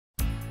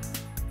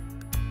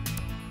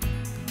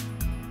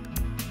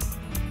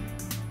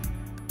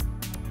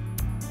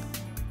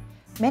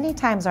Many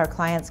times our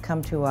clients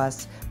come to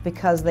us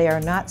because they are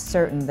not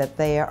certain that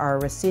they are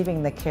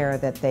receiving the care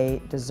that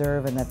they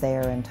deserve and that they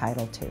are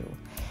entitled to.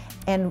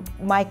 And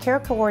my care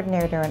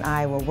coordinator and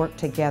I will work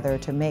together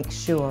to make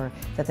sure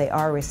that they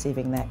are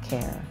receiving that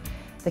care.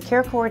 The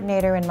care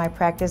coordinator in my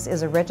practice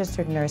is a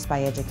registered nurse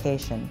by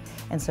education,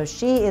 and so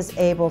she is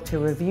able to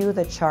review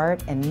the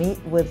chart and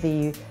meet with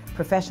the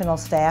professional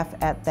staff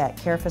at that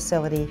care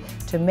facility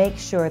to make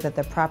sure that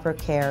the proper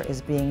care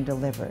is being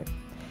delivered.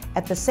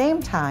 At the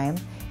same time,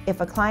 if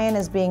a client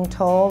is being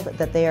told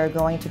that they are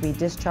going to be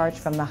discharged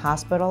from the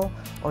hospital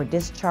or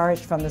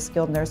discharged from the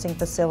skilled nursing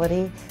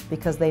facility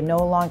because they no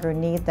longer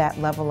need that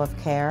level of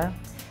care,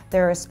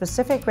 there are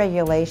specific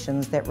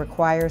regulations that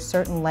require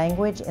certain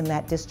language in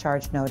that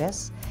discharge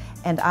notice,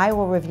 and I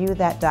will review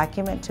that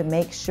document to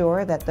make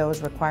sure that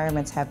those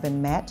requirements have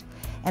been met.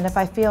 And if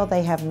I feel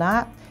they have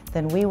not,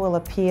 then we will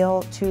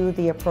appeal to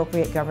the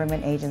appropriate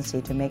government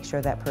agency to make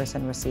sure that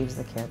person receives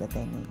the care that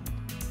they need.